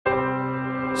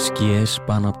Σκιές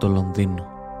πάνω από το Λονδίνο.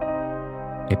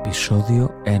 Επεισόδιο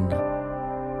 1.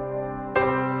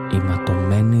 Η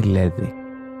Ματωμένη Λαίδη.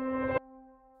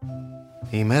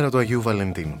 Η ημέρα του Αγίου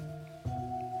Βαλεντίνου.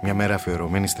 Μια μέρα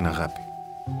αφιερωμένη στην αγάπη.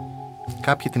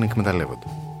 Κάποιοι την εκμεταλλεύονται.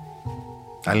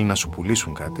 Άλλοι να σου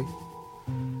πουλήσουν κάτι,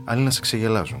 άλλοι να σε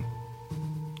ξεγελάζουν.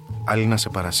 Άλλοι να σε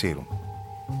παρασύρουν.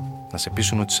 Να σε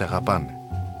πείσουν ότι σε αγαπάνε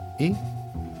ή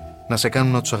να σε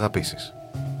κάνουν να τους αγαπήσεις.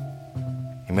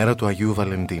 Η μέρα του Αγίου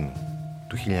Βαλεντίνου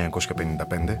του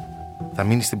 1955 θα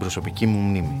μείνει στην προσωπική μου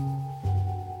μνήμη.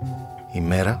 Η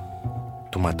μέρα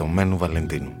του ματωμένου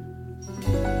Βαλεντίνου.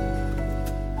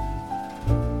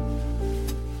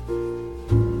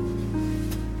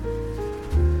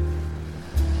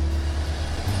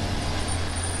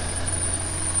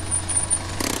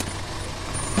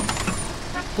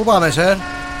 Πού πάμε, σερ?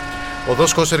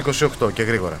 Οδός Κόσερ 28 και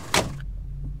γρήγορα.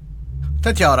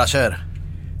 Τέτοια ώρα, σερ.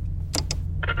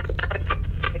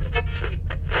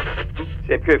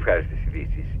 Σε πιο ευχάριστες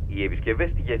ειδήσεις, οι επισκευές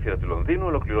στη γέφυρα του Λονδίνου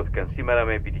ολοκληρώθηκαν σήμερα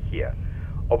με επιτυχία.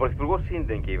 Ο Πρωθυπουργός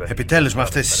Σύντεν και η βασική. Επιτέλους με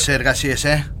αυτές τις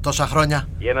εργασίες, τόσα χρόνια.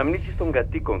 Οι αναμνήσεις των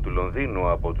κατοίκων του Λονδίνου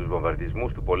από τους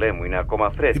βομβαρδισμούς του πολέμου είναι ακόμα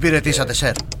φρέσκες. Υπηρετήσατε,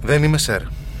 σερ? Δεν είμαι σερ.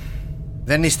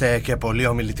 Δεν είστε και πολύ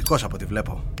ομιλητικός από ό,τι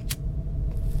βλέπω.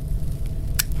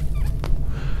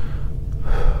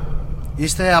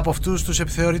 Είστε από αυτούς τους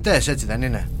επιθεωρητές, έτσι δεν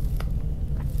είναι?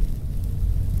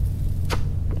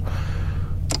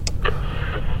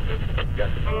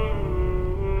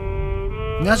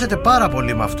 Μοιάζετε πάρα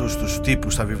πολύ με αυτούς τους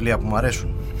τύπους στα βιβλία που μου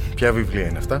αρέσουν. Ποια βιβλία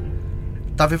είναι αυτά?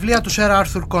 Τα βιβλία του Σερ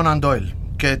Άρθουρ Κόναν Ντόιλ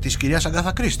και της κυρίας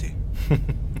Αγκάθα Κρίστη.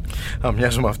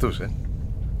 Μοιάζω με αυτούς,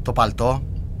 Το παλτό,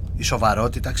 η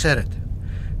σοβαρότητα, ξέρετε.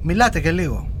 Μιλάτε και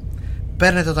λίγο.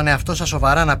 Παίρνετε τον εαυτό σας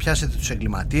σοβαρά να πιάσετε τους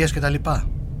εγκληματίες κτλ.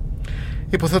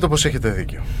 Υποθέτω πως έχετε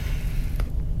δίκιο.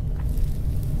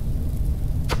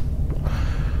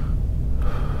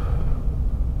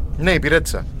 Ναι,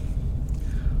 υπηρέτησα.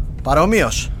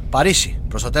 Παρομοίως, Παρίσι,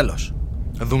 προς το τέλος.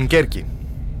 Δουνκέρκη.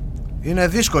 Είναι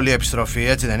δύσκολη η επιστροφή,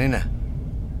 έτσι δεν είναι?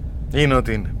 Είναι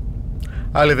ό,τι είναι.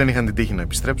 Άλλοι δεν είχαν την τύχη να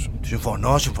επιστρέψουν.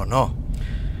 Συμφωνώ.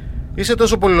 Είσαι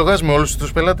τόσο πολυλογάς με όλους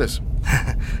τους πελάτες?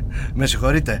 Με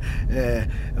συγχωρείτε.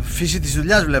 Φύση της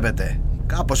δουλειάς βλέπετε.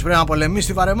 Κάπως πρέπει να πολεμήσει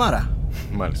τη βαρεμάρα.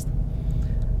 Μάλιστα.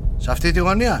 Σε αυτή τη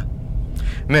γωνία?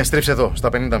 Ναι, στρίψε εδώ, στα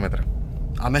 50 μέτρα.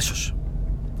 Αμέσως.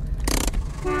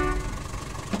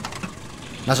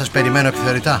 Να σας περιμένω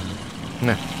επιθεωρητά.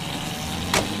 Ναι.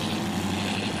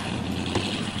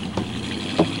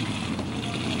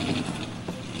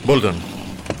 Μπόλτον.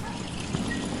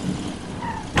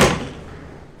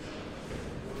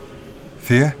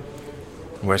 Θεία.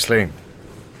 Γουέσλι.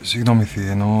 Συγγνώμη,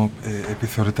 θεία, εννοώ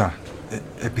επιθεωρητά.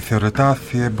 Επιθεωρητά,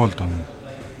 θεία Μπόλτον.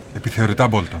 Επιθεωρητά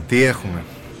Μπόλτον. Τι έχουμε?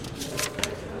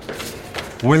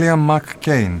 William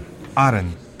McCain, Άρεν,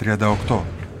 38.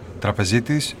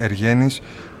 Τραπεζίτης, εργένης,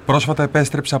 πρόσφατα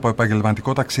επέστρεψε από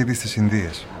επαγγελματικό ταξίδι στις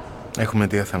Ινδίες. Έχουμε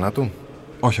αιτία θανάτου?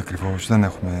 Όχι ακριβώς, δεν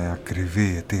έχουμε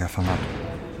ακριβή αιτία θανάτου.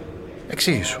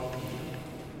 Εξήγησου.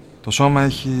 Το σώμα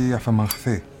έχει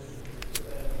αφαιμαχθεί.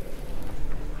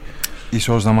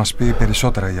 Ίσως να μας πει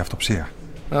περισσότερα η αυτοψία.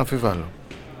 Αμφιβάλλω.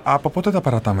 Από πότε τα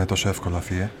παρατάμε τόσο εύκολα,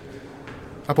 θεία?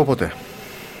 Από ποτέ.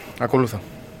 Ακολούθα.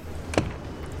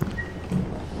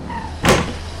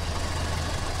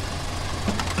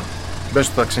 Μπες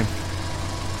στο ταξί.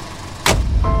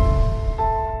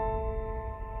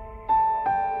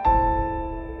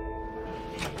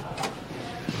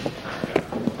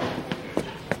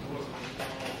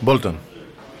 Μπόλτον.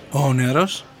 Ο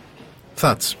νεαρός.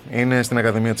 Θατς. Είναι στην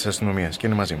Ακαδημία της Αστυνομίας και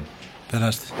είναι μαζί μου.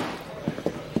 Περάστε.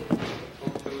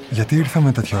 Γιατί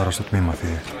ήρθαμε τέτοια ώρα στο τμήμα,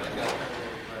 θεία?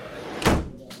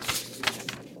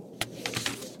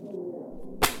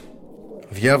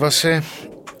 Διάβασε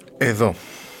εδώ.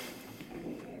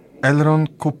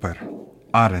 Έλρον Κούπερ,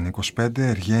 Άρεν, 25,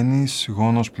 εργένης,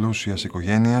 γόνος πλούσιας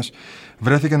οικογένειας,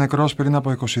 βρέθηκε νεκρός πριν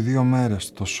από 22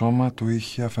 μέρες. Το σώμα του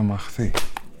είχε αφαιμαχθεί.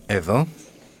 Εδώ.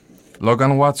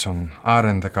 Λόγκαν Βάτσον,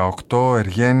 Άρεν, 18,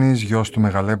 εργένης, γιος του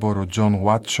μεγαλέμπορου Τζον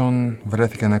Βάτσον,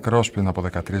 βρέθηκε νεκρός πριν από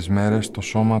 13 μέρες. Το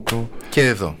σώμα του... Και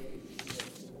εδώ.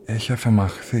 Έχει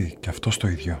αφαιμαχθεί και αυτός το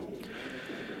ίδιο.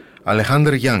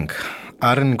 Αλεχάνδρ Γιάνγκ,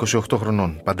 Άρεν, 28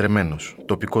 χρονών, παντρεμένος,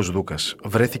 τοπικός δούκας,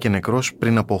 βρέθηκε νεκρός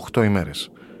πριν από 8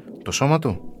 ημέρες. Το σώμα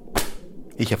του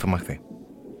είχε αφαιμαχθεί.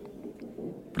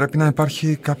 Πρέπει να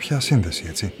υπάρχει κάποια σύνδεση,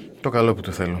 έτσι? Το καλό που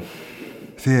του θέλω.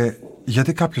 Θείε,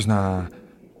 γιατί κάποιος να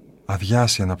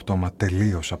αδειάσει ένα πτώμα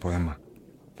τελείως από αίμα?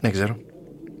 Δεν ξέρω.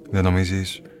 Δεν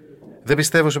νομίζεις? Δεν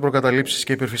πιστεύω σε προκαταλήψεις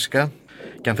και υπερφυσικά.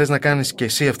 Και αν θες να κάνεις και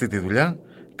εσύ αυτή τη δουλειά,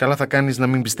 καλά θα κάνεις να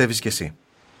μην πιστεύεις και εσύ.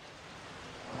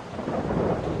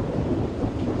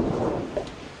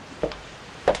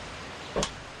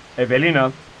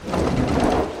 Ευελίνα.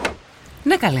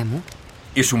 Ναι, καλέ μου.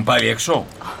 Ήσουν πάλι έξω?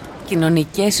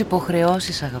 Κοινωνικές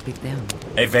υποχρεώσεις, αγαπητέ μου.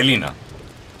 Ευελίνα,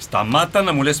 σταμάτα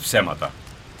να μου λες ψέματα.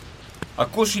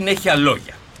 Ακούς συνέχεια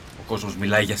λόγια. Ο κόσμος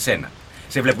μιλάει για σένα.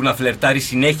 Σε βλέπουν να φλερτάρεις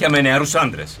συνέχεια με νεαρούς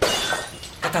άντρες.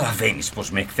 Καταλαβαίνεις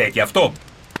πως με εκθέτει αυτό?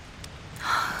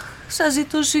 Σας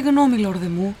ζητώ συγγνώμη, λόρδε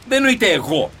μου. Δεν εννοείται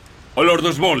εγώ, ο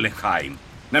Λόρδος Μόλεχάιμ,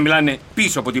 να μιλάνε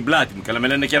πίσω από την πλάτη μου και να με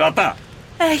λένε κερατά.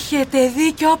 Έχετε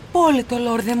δίκιο απόλυτο,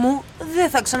 λόρδε μου. Δεν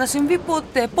θα ξανασυμβεί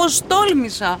ποτέ. Πώς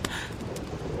τόλμησα.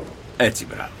 Έτσι,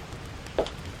 μπράβο.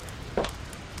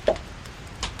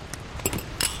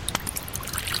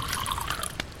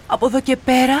 Από εδώ και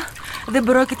πέρα δεν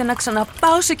πρόκειται να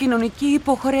ξαναπάω σε κοινωνική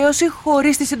υποχρέωση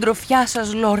χωρίς τη συντροφιά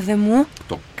σας, λόρδε μου.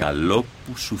 Το καλό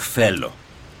που σου θέλω,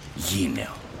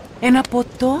 γίνεο. Ένα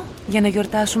ποτό για να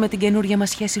γιορτάσουμε την καινούργια μας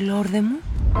σχέση, λόρδε μου.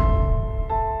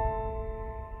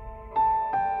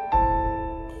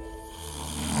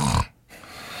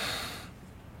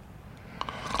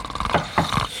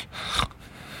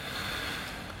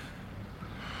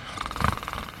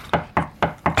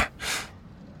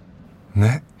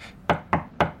 Ναι.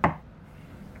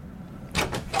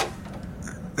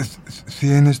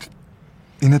 Θεία,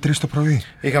 είναι 3 το πρωί.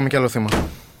 Είχαμε κι άλλο θέμα.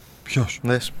 Ποιος?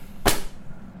 Δες.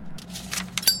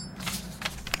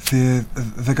 Θεία,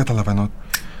 δεν καταλαβαίνω.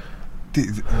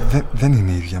 Δεν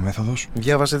είναι η ίδια μέθοδος.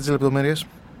 Διάβασε τις λεπτομέρειες.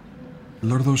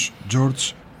 Λόρδος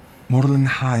Τζορτζ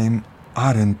Μόρλενχάιμ,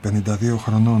 Άρεν, 52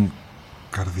 χρονών.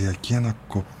 Καρδιακή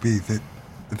ανακοπή.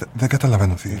 Δεν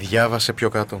καταλαβαίνω, θεία. Διάβασε πιο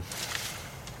κάτω.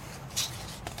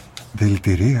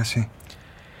 Δηλητηρίαση.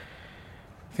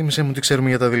 Θύμισε μου τι ξέρουμε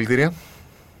για τα δηλητήρια.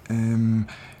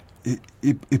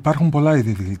 Υπάρχουν πολλά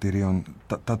είδη δηλητηρίων.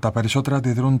 Τα περισσότερα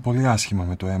αντιδρούν πολύ άσχημα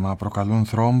με το αίμα. Προκαλούν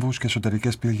θρόμβους και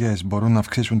εσωτερικές πληγές. Μπορούν να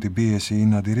αυξήσουν την πίεση ή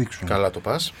να αντιρρήξουν. Καλά το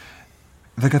πας.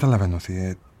 Δεν καταλαβαίνω,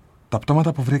 θεία. Τα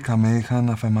πτώματα που βρήκαμε είχαν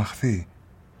αφεμαχθεί.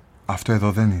 Αυτό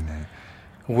εδώ δεν είναι.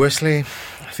 Γουέσλι,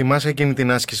 θυμάσαι εκείνη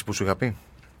την άσκηση που σου είχα πει?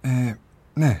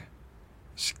 Ναι.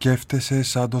 Σκέφτεσαι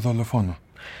σαν το δολοφόνο.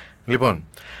 Λοιπόν,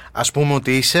 ας πούμε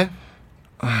ότι είσαι...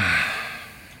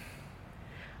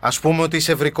 Ας πούμε ότι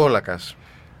είσαι βρικόλακας.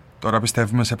 Τώρα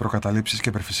πιστεύουμε σε προκαταλήψεις και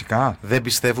υπερφυσικά? Δεν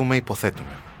πιστεύουμε, υποθέτουμε.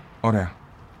 Ωραία.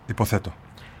 Υποθέτω.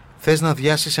 Θες να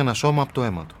διάσεις ένα σώμα από το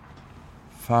αίμα του.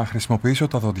 Θα χρησιμοποιήσω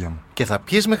τα δόντια μου. Και θα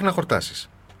πιείς μέχρι να χορτάσεις.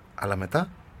 Αλλά μετά,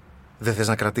 δεν θες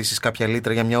να κρατήσεις κάποια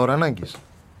λίτρα για μια ώρα ανάγκης?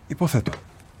 Υποθέτω.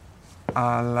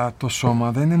 Αλλά το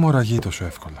σώμα δεν αιμορραγεί τόσο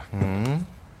εύκολα.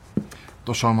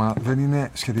 Το σώμα δεν είναι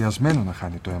σχεδιασμένο να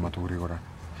χάνει το αίμα του γρήγορα.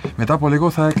 Μετά από λίγο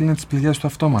θα έκλεινε τις πληγές του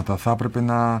αυτόματα. Θα έπρεπε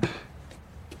να...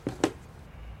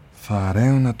 Θα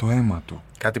αραίωνα το αίμα του.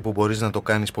 Κάτι που μπορείς να το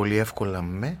κάνεις πολύ εύκολα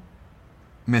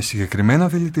με συγκεκριμένα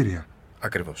δηλητήρια.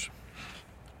 Ακριβώς.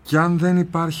 Κι αν δεν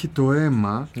υπάρχει το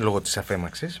αίμα... Λόγω της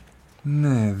αφέμαξης.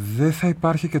 Ναι, δεν θα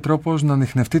υπάρχει και τρόπος να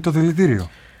ανιχνευτεί το δηλητήριο.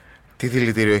 Τι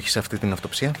δηλητήριο έχεις σε αυτή την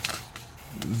αυτοψία?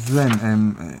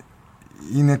 Δεν...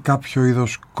 είναι κάποιο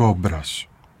είδος κόμπρας.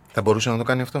 Θα μπορούσε να το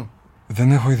κάνει αυτό?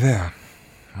 Δεν έχω ιδέα.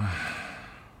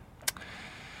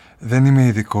 Δεν είμαι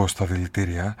ειδικός στα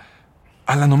δηλητήρια,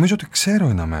 αλλά νομίζω ότι ξέρω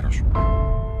ένα μέρος.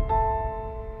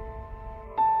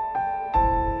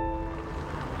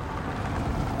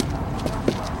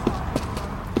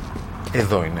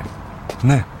 Εδώ είναι.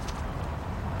 Ναι.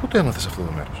 Πού το έμαθες αυτό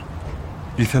το μέρος?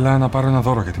 Ήθελα να πάρω ένα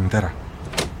δώρο για τη μητέρα.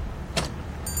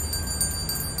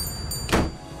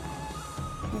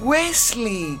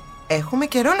 Γουέσλι, έχουμε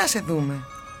καιρό να σε δούμε.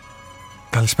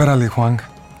 Καλησπέρα, Λι Χουάνγκ.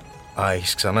 Α,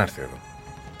 έχεις ξανάρθει εδώ.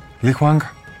 Λι Χουάνγκ,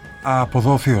 από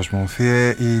εδώ ο θείος μου,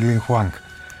 θύε η Λι Χουάνγκ.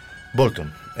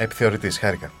 Μπόλτον, επιθεωρητής,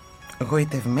 χάρηκα.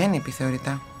 Γοητευμένη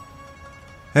επιθεωρητά.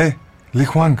 Λι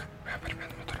Χουάνγκ.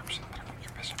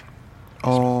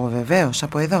 Βεβαίως,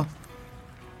 από εδώ.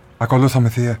 Ακολούθαμε,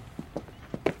 θύε.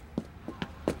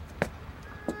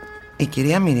 Η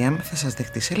κυρία Μίριαμ θα σας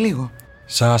δεχτεί σε λίγο.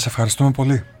 Σας ευχαριστούμε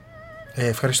πολύ.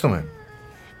 Ευχαριστούμε.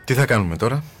 Τι θα κάνουμε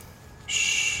τώρα?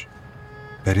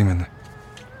 Περίμενε.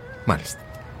 Μάλιστα.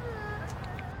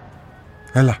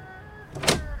 Έλα.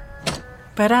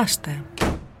 Περάστε.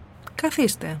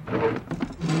 Καθίστε.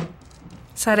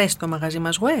 Σ' αρέσει το μαγαζί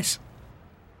μας, Γουές?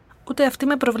 Ούτε αυτή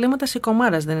με προβλήματα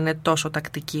σηκωμάρας δεν είναι τόσο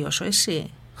τακτική όσο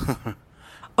εσύ.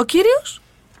 Ο κύριος?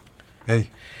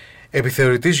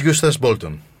 Επιθεωρητής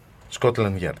Μπόλτον,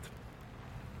 Σκότλαντ Γιαρντ.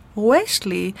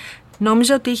 Γουέσλι,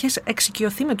 νόμιζα ότι είχες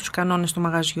εξοικειωθεί με τους κανόνες του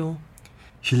μαγαζιού.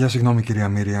 Χίλια συγγνώμη, κυρία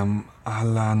Μίριαμ,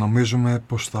 αλλά νομίζουμε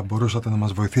πως θα μπορούσατε να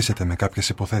μας βοηθήσετε με κάποιες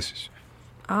υποθέσεις.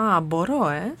 Α,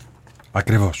 μπορώ,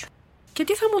 Ακριβώς. Και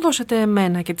τι θα μου δώσετε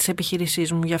εμένα και τις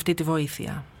επιχειρήσεις μου για αυτή τη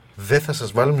βοήθεια? Δεν θα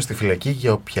σας βάλουμε στη φυλακή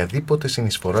για οποιαδήποτε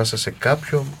συνεισφορά σας σε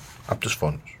κάποιο από τους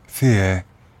φόνους. Θύε,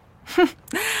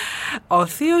 Ο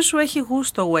θείος σου έχει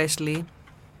γούστο, Γουέσλι.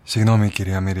 Συγγνώμη,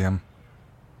 κυρία Μίριαμ.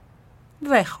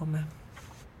 Δέχομαι.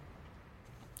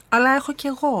 Αλλά έχω κι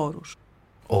εγώ όρους.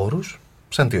 Όρους?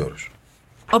 Σαν τι όρους?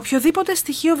 Οποιοδήποτε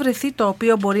στοιχείο βρεθεί το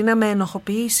οποίο μπορεί να με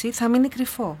ενοχοποιήσει θα μείνει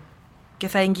κρυφό. Και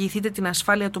θα εγγυηθείτε την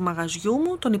ασφάλεια του μαγαζιού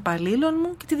μου, των υπαλλήλων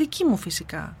μου και τη δική μου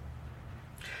φυσικά.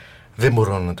 Δεν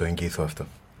μπορώ να το εγγυηθώ αυτό.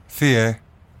 Θείε.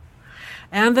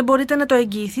 Εάν δεν μπορείτε να το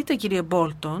εγγυηθείτε, κύριε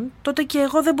Μπόλτον, τότε και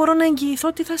εγώ δεν μπορώ να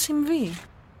εγγυηθώ τι θα συμβεί.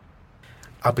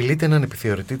 Απειλείτε έναν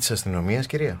επιθεωρητή της αστυνομίας,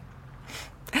 κυρία?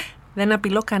 Δεν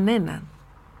απειλώ κανέναν.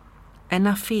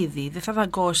 Ένα φίδι δεν θα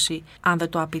δαγκώσει αν δεν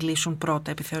το απειλήσουν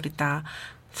πρώτα επιθεωρητά.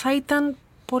 Θα ήταν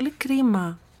πολύ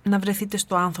κρίμα να βρεθείτε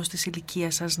στο άνθος της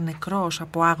ηλικίας σας νεκρός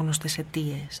από άγνωστες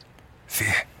αιτίες.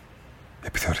 Θείε,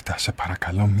 επιθεωρητά, σε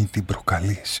παρακαλώ μην την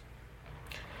προκαλείς.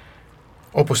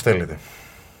 Όπως θέλετε.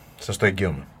 Σας το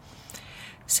εγγυώμαι.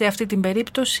 Σε αυτή την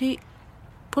περίπτωση,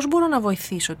 πώς μπορώ να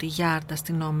βοηθήσω τη Γιαρντ,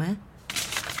 αστυνόμε?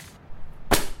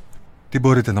 Τι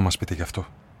μπορείτε να μας πείτε γι' αυτό?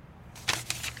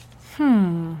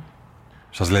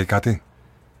 Σας λέει κάτι?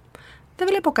 Δεν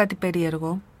βλέπω κάτι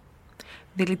περίεργο.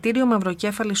 Δηλητήριο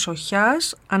μαυροκέφαλης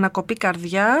σοχιάς, ανακοπή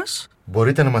καρδιάς.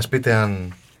 Μπορείτε να μας πείτε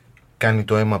αν κάνει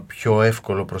το αίμα πιο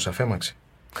εύκολο προς αφέμαξη?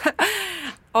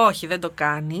 Όχι, δεν το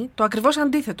κάνει. Το ακριβώς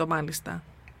αντίθετο μάλιστα.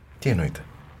 Τι εννοείτε?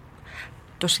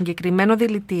 Το συγκεκριμένο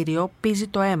δηλητήριο πίζει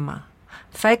το αίμα.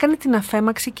 Θα έκανε την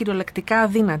αφέμαξη κυριολεκτικά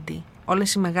αδύνατη.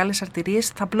 Όλες οι μεγάλες αρτηρίες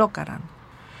θα μπλόκαραν.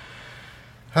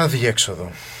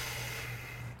 Αδιέξοδο.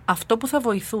 Αυτό που θα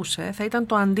βοηθούσε θα ήταν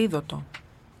το αντίδοτο.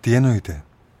 Τι εννοείτε?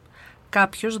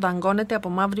 Κάποιος δαγκώνεται από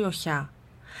μαύρη οχιά.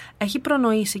 Έχει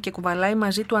προνοήσει και κουβαλάει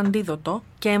μαζί του αντίδοτο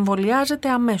και εμβολιάζεται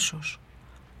αμέσως.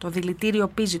 Το δηλητήριο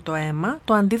πίζει το αίμα,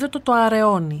 το αντίδοτο το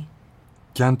αραιώνει.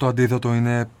 Και αν το αντίδοτο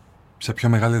είναι σε πιο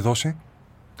μεγάλη δόση?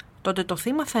 Τότε το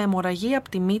θύμα θα αιμορραγεί από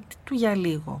τη μύτη του για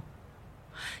λίγο.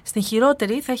 Στην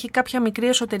χειρότερη θα έχει κάποια μικρή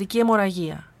εσωτερική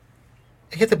αιμορραγία.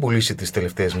 Έχετε πουλήσει τις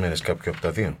τελευταίες μέρες κάποιο από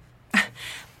τα δύο?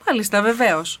 Μάλιστα,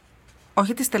 βεβαίως.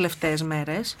 Όχι τις τελευταίες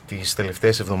μέρες. Τις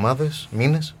τελευταίες εβδομάδες,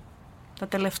 μήνες? Τα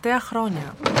τελευταία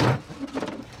χρόνια.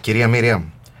 Κυρία Μίριαμ,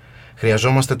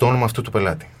 χρειαζόμαστε το όνομα αυτού του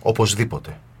πελάτη.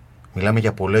 Οπωσδήποτε. Μιλάμε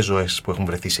για πολλές ζωές που έχουν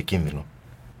βρεθεί σε κίνδυνο.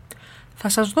 Θα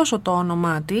σας δώσω το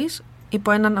όνομά της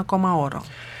υπό έναν ακόμα όρο.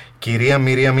 Κυρία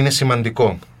Μίριαμ, είναι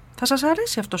σημαντικό. Θα σας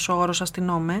αρέσει αυτός ο όρος,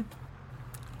 αστυνόμε?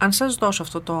 Αν σας δώσω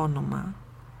αυτό το όνομα,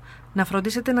 να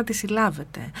φροντίσετε να τη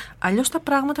συλλάβετε. Αλλιώς τα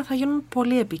πράγματα θα γίνουν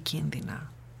πολύ επικίνδυνα.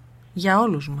 Για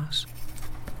όλους μας.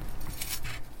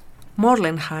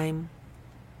 Μόρλενχάιμ.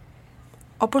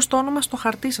 Όπως το όνομα στο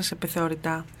χαρτί σας,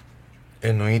 επιθεωρητά.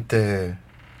 Εννοείται...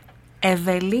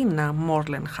 Ευελίνα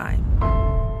Μόρλενχάιμ.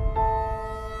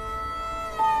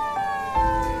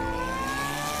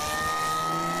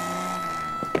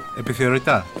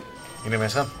 Επιθεωρητά. Είναι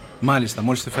μέσα? Μάλιστα,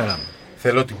 μόλις τη φέραμε.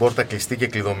 Θέλω την πόρτα κλειστή και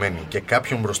κλειδωμένη και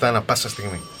κάποιον μπροστά ανά πάσα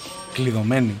στιγμή.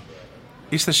 Κλειδωμένη?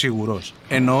 Είστε σίγουρος?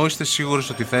 Εννοώ, είστε σίγουρος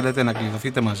ότι θέλετε να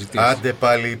κλειδωθείτε μαζί της? Άντε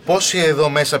πάλι, πόσοι εδώ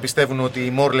μέσα πιστεύουν ότι η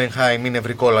Μόρλενχάιμ είναι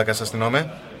βρικόλακας,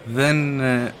 αστυνόμε?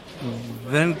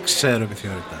 Δεν ξέρω,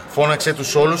 επιθεωρητά. Φώναξε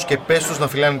τους όλους και πες τους να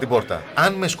φυλάνε την πόρτα.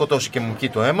 Αν με σκοτώσει και μου κεί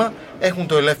το αίμα, έχουν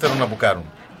το ελεύθερο να μπουκάρουν.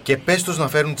 Και πες τους να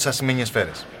φέρουν τις ασημένιες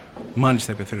σφαίρες.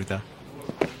 Μάλιστα, επιθεωρητά.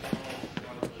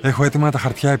 Έχω έτοιμα τα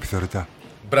χαρτιά, επιθεωρητά.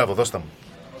 Μπράβο, δώστα μου.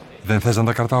 Δεν θες να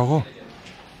τα κρατάω εγώ?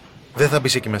 Δεν θα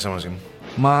μπεις εκεί μέσα μαζί μου.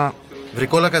 Μα...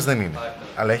 Βρικόλακας δεν είναι,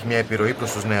 αλλά έχει μια επιρροή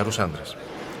προς τους νεαρούς άντρες.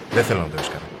 Δεν θέλω να το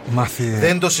ρίσκαρω. Μάθιε...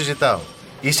 Δεν το συζητάω.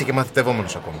 Είσαι και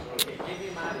μαθητευόμενος ακόμα.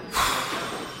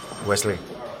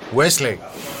 Γουέσλι.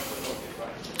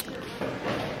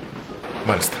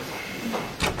 Μάλιστα.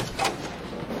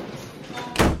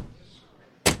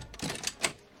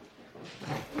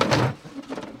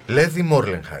 Λέδη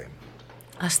Μόρλενχάιμ.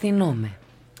 Αστυνόμε.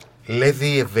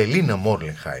 Λέδη Ευελίνα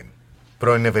Μόρλενχάιμ.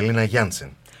 Πρώην Ευελίνα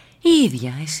Γιάντσεν. Η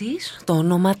ίδια εσείς, το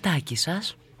ονοματάκι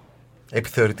σας.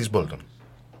 Επιθεωρητής Μπόλτον.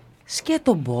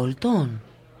 Σκέτο Μπόλτον.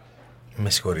 Με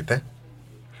συγχωρείτε?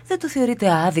 Δεν το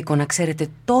θεωρείτε άδικο να ξέρετε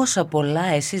τόσα πολλά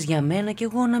εσείς για μένα και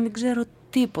εγώ να μην ξέρω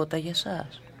τίποτα για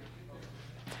σας?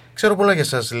 Ξέρω πολλά για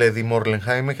σας, Λέδη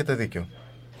Μόρλενχάιμ, έχετε δίκιο.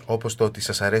 Όπως το ότι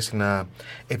σας αρέσει να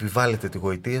επιβάλλετε τη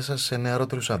γοητεία σας σε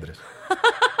νεαρότερους άντρες.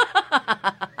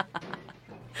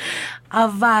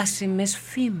 Αβάσιμες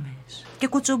φήμες και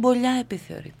κουτσομπολιά,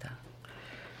 επιθεωρητά.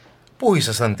 Πού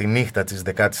ήσασταν τη νύχτα της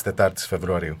 14ης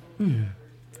Φεβρουαρίου?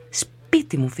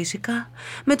 Σπίτι μου φυσικά,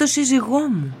 με το σύζυγό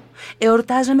μου.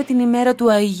 Εορτάζαμε την ημέρα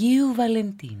του Αγίου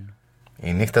Βαλεντίνου.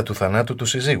 Η νύχτα του θανάτου του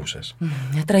συζύγου σας.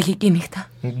 Μια τραγική νύχτα.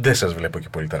 Δεν σας βλέπω και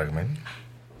πολύ ταραγμένη.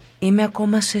 Είμαι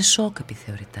ακόμα σε σοκ,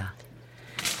 επιθεωρητά.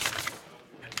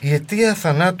 Η αιτία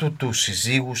θανάτου του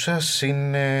συζύγου σας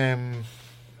είναι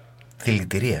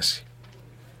Δηλητηρίαση.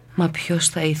 Μα ποιος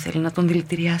θα ήθελε να τον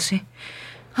δηλητηριάσει?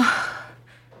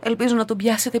 Ελπίζω να τον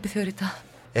πιάσετε επιθεωρητά.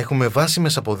 Έχουμε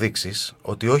βάσιμες αποδείξεις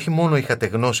ότι όχι μόνο είχατε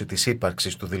γνώση της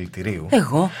ύπαρξης του δηλητηρίου,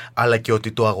 Εγώ, αλλά και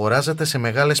ότι το αγοράζατε σε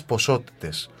μεγάλες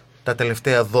ποσότητες τα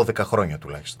τελευταία 12 χρόνια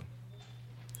τουλάχιστον.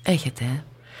 έχετε,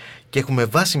 Και έχουμε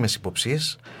βάσιμες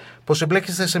υποψίες πως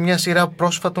εμπλέκεστε σε μια σειρά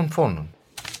πρόσφατων φόνων.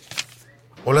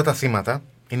 Όλα τα θύματα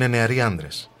είναι νεαροί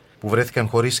άντρες που βρέθηκαν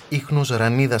χωρίς ίχνος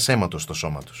ρανίδας αίματος στο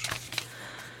σώμα τους.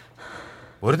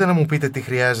 Μπορείτε να μου πείτε τι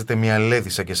χρειάζεται μια λέδη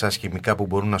σαν και εσάς χημικά που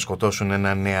μπορούν να σκοτώσουν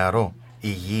ένα νεαρό,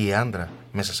 υγιή άντρα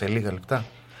μέσα σε λίγα λεπτά?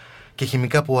 Και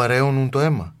χημικά που αραιώνουν το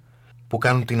αίμα, που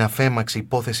κάνουν την αφέμαξη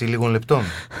υπόθεση λίγων λεπτών?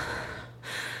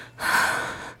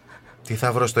 Τι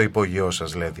θα βρω στο υπόγειό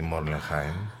σας, Λέδη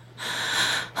Μόρλενχάιμ?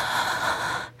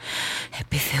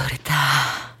 επιθεωρητά,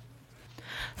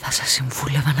 θα σας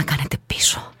συμβούλευα να κάνετε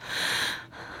πίσω.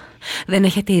 Δεν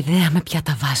έχετε ιδέα με ποια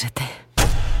τα βάζετε.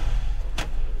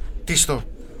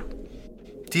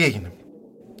 Τι έγινε?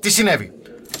 Τι συνέβη?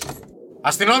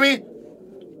 Αστυνόμοι!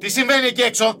 Τι συμβαίνει εκεί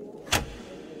έξω?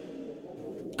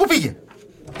 Πού πήγε?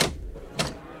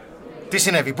 Τι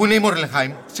συνέβη? Πού είναι η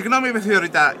Μόρλενχάιμ? Συγγνώμη,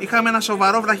 επιθεωρητά. Είχαμε ένα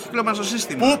σοβαρό βραχύκλωμα στο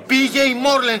σύστημα. Πού πήγε η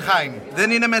Μόρλενχάιμ?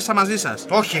 Δεν είναι μέσα μαζί σας.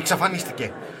 Όχι,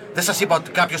 εξαφανίστηκε. Δεν σας είπα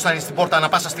ότι κάποιος θα είναι στην πόρτα ανά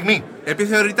πάσα στιγμή?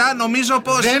 Επιθεωρητά, νομίζω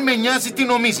πως... Δεν με νοιάζει τι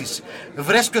νομίζεις.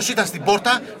 Βρες ποιος ήταν στην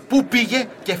πόρτα, πού πήγε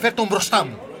και φέρ' τον μπροστά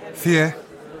μου. Θύε.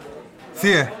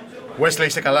 Γουέσλι,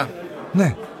 είσαι καλά?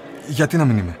 Ναι, γιατί να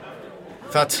μην είμαι?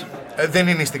 Θατς, δεν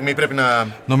είναι η στιγμή, πρέπει να...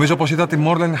 Νομίζω πως είδα τη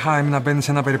Μόρλενχάιμ να μπαίνει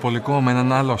σε ένα περιπολικό με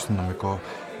έναν άλλο αστυνομικό.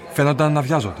 Φαίνονταν να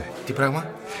βιάζονται. Τι πράγμα?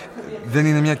 Δεν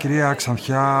είναι μια κυρία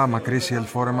ξανθιά, μακρύση,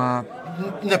 ελφόρεμα?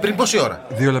 Ναι, πριν πόση ώρα?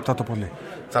 2 λεπτά το πολύ.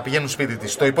 Θα πηγαίνουν σπίτι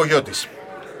της, στο υπόγειό της.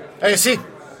 Εσύ!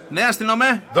 Ναι,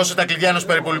 αστυνομέ. Δώσε τα κλειδιά ενός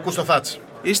περιπολικού στο Θατς.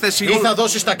 Είστε σίγουροι? Ή θα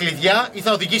δώσεις τα κλειδιά ή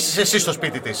θα οδηγήσεις εσύ στο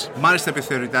σπίτι της. Μάλιστα,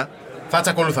 επιθεωρητά. Θατς,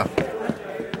 ακολούθα.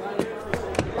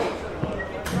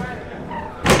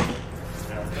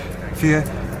 Θύε,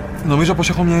 νομίζω πως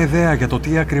έχω μια ιδέα για το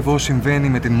τι ακριβώς συμβαίνει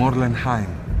με την Μόρλενχάιμ.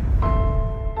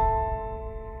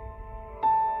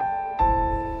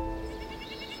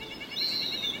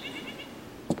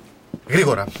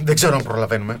 Γρήγορα, δεν ξέρω αν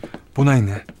προλαβαίνουμε. Πού να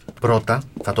είναι? Πρώτα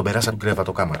θα τον περάσει από την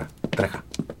κρεβατοκάμαρα. Τρέχα.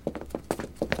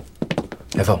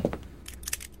 Εδώ.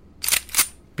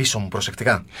 Πίσω μου,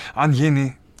 προσεκτικά.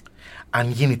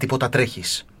 Αν γίνει τίποτα,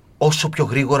 τρέχεις. Όσο πιο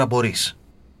γρήγορα μπορείς.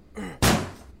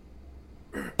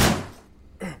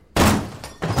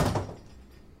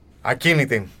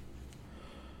 Ακίνητη.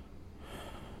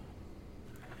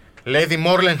 Λέδη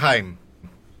Μόρλενχάιμ.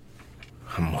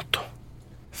 Χαμότο.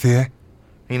 Θύε.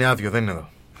 Είναι άδειο, δεν είναι εδώ.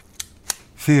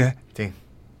 Θύε. Τι?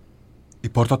 Η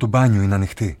πόρτα του μπάνιου είναι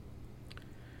ανοιχτή.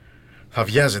 Θα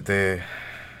βιάζεται.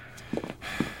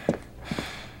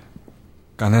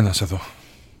 Κανένας εδώ.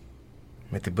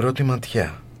 Με την πρώτη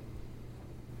ματιά.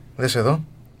 Δες εδώ.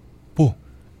 Πού?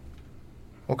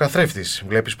 Ο καθρέφτης,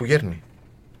 βλέπεις που γέρνει?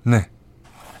 Ναι.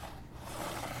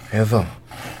 Εδώ.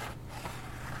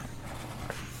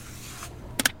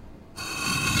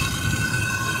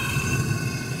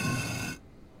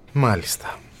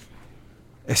 Μάλιστα.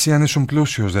 Εσύ αν ήσουν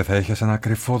πλούσιος δεν θα είχες ένα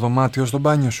κρυφό δωμάτιο στο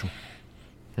μπάνιο σου?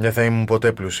 Δεν θα ήμουν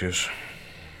ποτέ πλούσιος.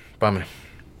 Πάμε.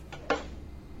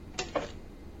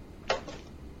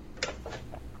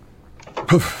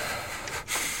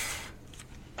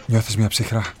 Νιώθεις μια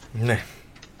ψυχρά? Ναι.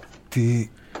 Τι...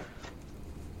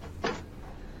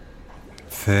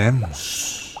 Θεέ μου.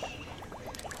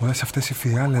 Όλες αυτές οι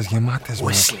φιάλες γεμάτες με...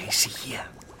 Γουέσλι,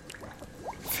 ησυχία.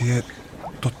 Θύε,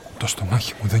 το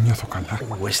στομάχι μου δεν νιώθω καλά.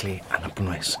 Γουέσλι,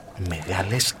 αναπνοές.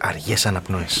 Μεγάλες, αργές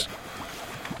αναπνοές.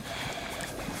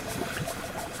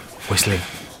 Γουέσλι,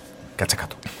 κάτσε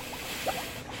κάτω.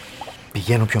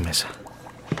 Πηγαίνω πιο μέσα.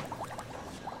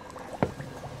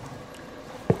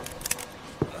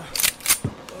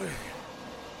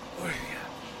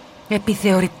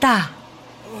 Επιθεωρητά.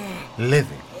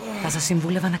 Λέδη. Θα σας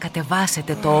συμβούλευα να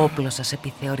κατεβάσετε το όπλο σας,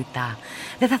 επιθεωρητά.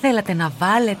 Δεν θα θέλατε να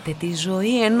βάλετε τη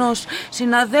ζωή ενός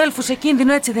συναδέλφου σε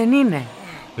κίνδυνο, έτσι δεν είναι?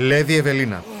 Λέδη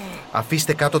Ευελίνα,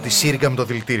 αφήστε κάτω τη σύριγγα με το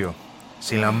δηλητήριο.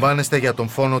 Συλλαμβάνεστε για τον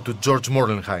φόνο του George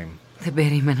Μόρλενχάιμ. Δεν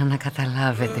περίμενα να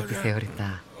καταλάβετε,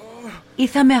 επιθεωρητά. Ή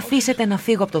θα με αφήσετε να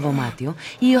φύγω από το δωμάτιο,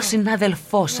 ή ο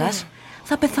συνάδελφός σας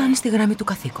θα πεθάνει στη γραμμή του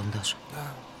καθήκοντος.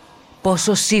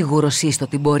 Πόσο σίγουρος είστε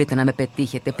ότι μπορείτε να με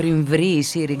πετύχετε πριν βρει η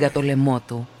σύριγγα το λαιμό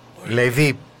του?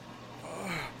 Λέδη,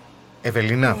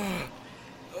 Ευελίνα,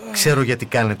 ξέρω γιατί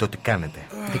κάνετε ό,τι κάνετε.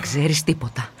 Δεν ξέρεις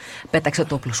τίποτα. Πέταξε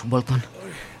το όπλο σου, Μπόλτον.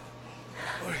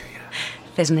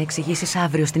 Θες να εξηγήσεις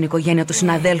αύριο στην οικογένεια του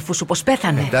συναδέλφου σου πως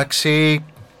πέθανε?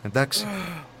 Εντάξει.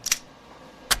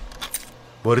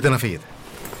 Μπορείτε να φύγετε.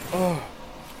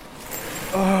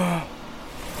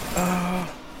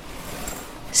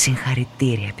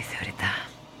 Συγχαρητήρια, επιθεωρητά.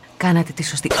 Κάνατε τη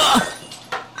σωστή...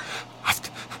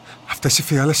 Αυτές οι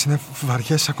φιάλες είναι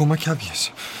βαριές ακόμα και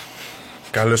άδειες.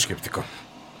 Καλό σκεπτικό.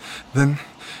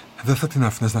 Δεν θα την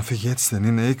άφηνες να φύγει, έτσι δεν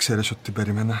είναι? Ήξερες ότι την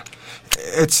περίμενα?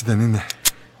 Έτσι δεν είναι?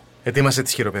 Ετοίμασε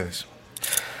τις χειροπέδες.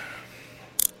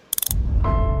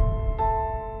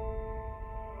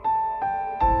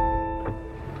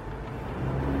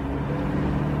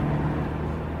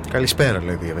 Καλησπέρα,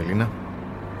 λέει η Ευελίνα.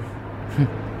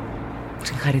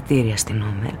 Συγχαρητήρια στην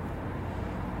Όμερ.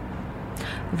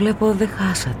 Βλέπω δεν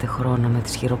χάσατε χρόνο με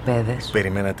τις χειροπέδες.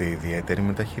 Περιμένατε ιδιαίτερη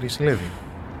μεταχείριση, Λέδη?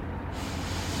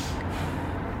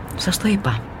 Σας το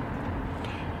είπα.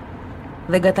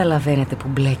 Δεν καταλαβαίνετε που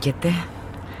μπλέκετε.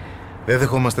 Δεν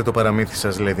δεχόμαστε το παραμύθι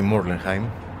σας, Λέδη Μόρλενχάιμ.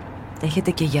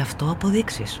 Έχετε και γι' αυτό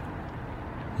αποδείξεις?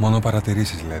 Μόνο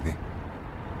παρατηρήσεις, Λέδη.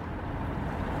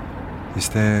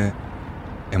 Είστε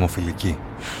αιμοφιλικοί.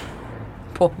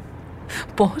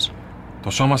 Πώς? Το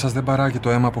σώμα σας δεν παράγει το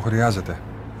αίμα που χρειάζεται.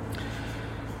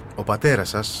 Ο πατέρας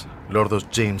σας, Λόρδος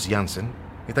James Jansen,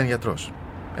 ήταν γιατρός.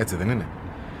 Έτσι δεν είναι?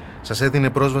 Σας έδινε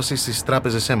πρόσβαση στις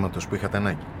τράπεζες αίματος που είχατε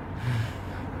ανάγκη.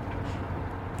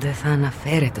 Δεν θα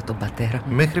αναφέρετε τον πατέρα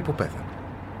μου? Μέχρι που πέθανε,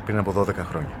 πριν από 12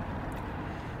 χρόνια.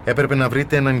 Έπρεπε να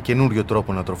βρείτε έναν καινούριο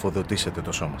τρόπο να τροφοδοτήσετε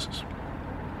το σώμα σας.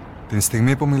 Την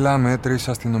στιγμή που μιλάμε, 3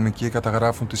 αστυνομικοί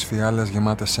καταγράφουν τις φιάλες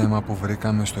γεμάτες αίμα που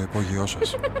βρήκαμε στο υπόγειό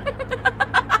σας.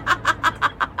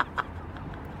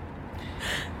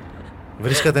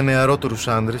 Βρίσκατε νεαρότερους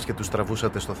άντρες και τους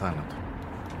τραβούσατε στο θάνατο.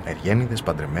 Εργένιδες,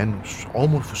 παντρεμένους,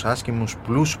 όμορφους, άσχημους,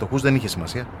 πλούσιους, φτωχούς, δεν είχε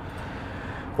σημασία.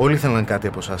 Όλοι ήθελαν κάτι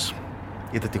από εσάς.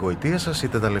 Είτε τη γοητεία σας,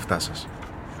 είτε τα λεφτά σας.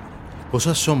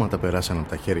 Πόσα σώματα περάσαν από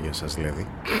τα χέρια σας, δηλαδή?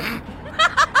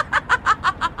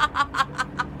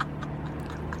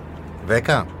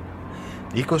 10,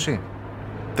 20,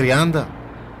 30,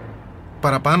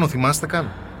 παραπάνω, θυμάστε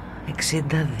καν?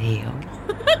 62.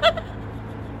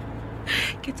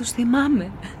 Και τους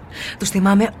θυμάμαι. Τους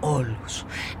θυμάμαι όλους.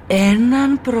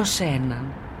 Έναν προς έναν.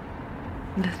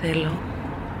 Δεν θέλω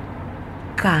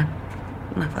καν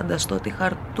να φανταστώ τη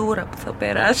χαρτούρα που θα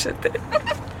περάσετε.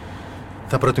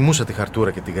 Θα προτιμούσα τη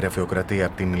χαρτούρα και τη γραφειοκρατία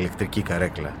από την ηλεκτρική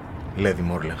καρέκλα, Λέδη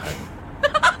Μόρλενχάιμ.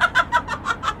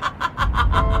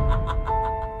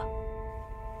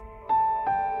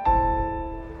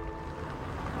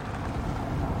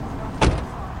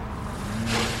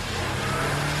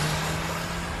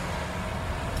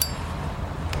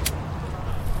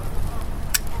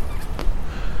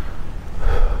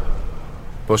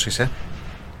 Πώς είσαι?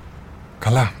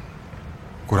 Καλά.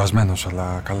 Κουρασμένος,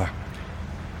 αλλά καλά.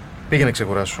 Πήγαινε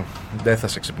ξεκουράσου. Δεν θα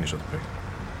σε ξυπνήσω το πρωί.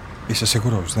 Είσαι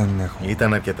σίγουρος? Δεν έχω...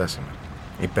 Ήταν αρκετά σήμερα.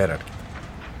 Υπεραρκετά.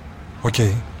 Οκ.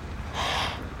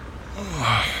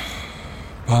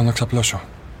 Πάω να ξαπλώσω.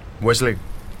 Γουέσλι.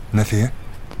 Ναι, θείε.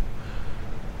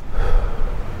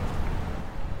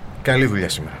 Καλή δουλειά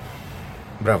σήμερα.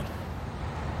 Μπράβο.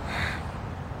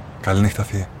 Καληνύχτα,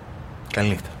 θείε.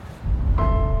 Καληνύχτα.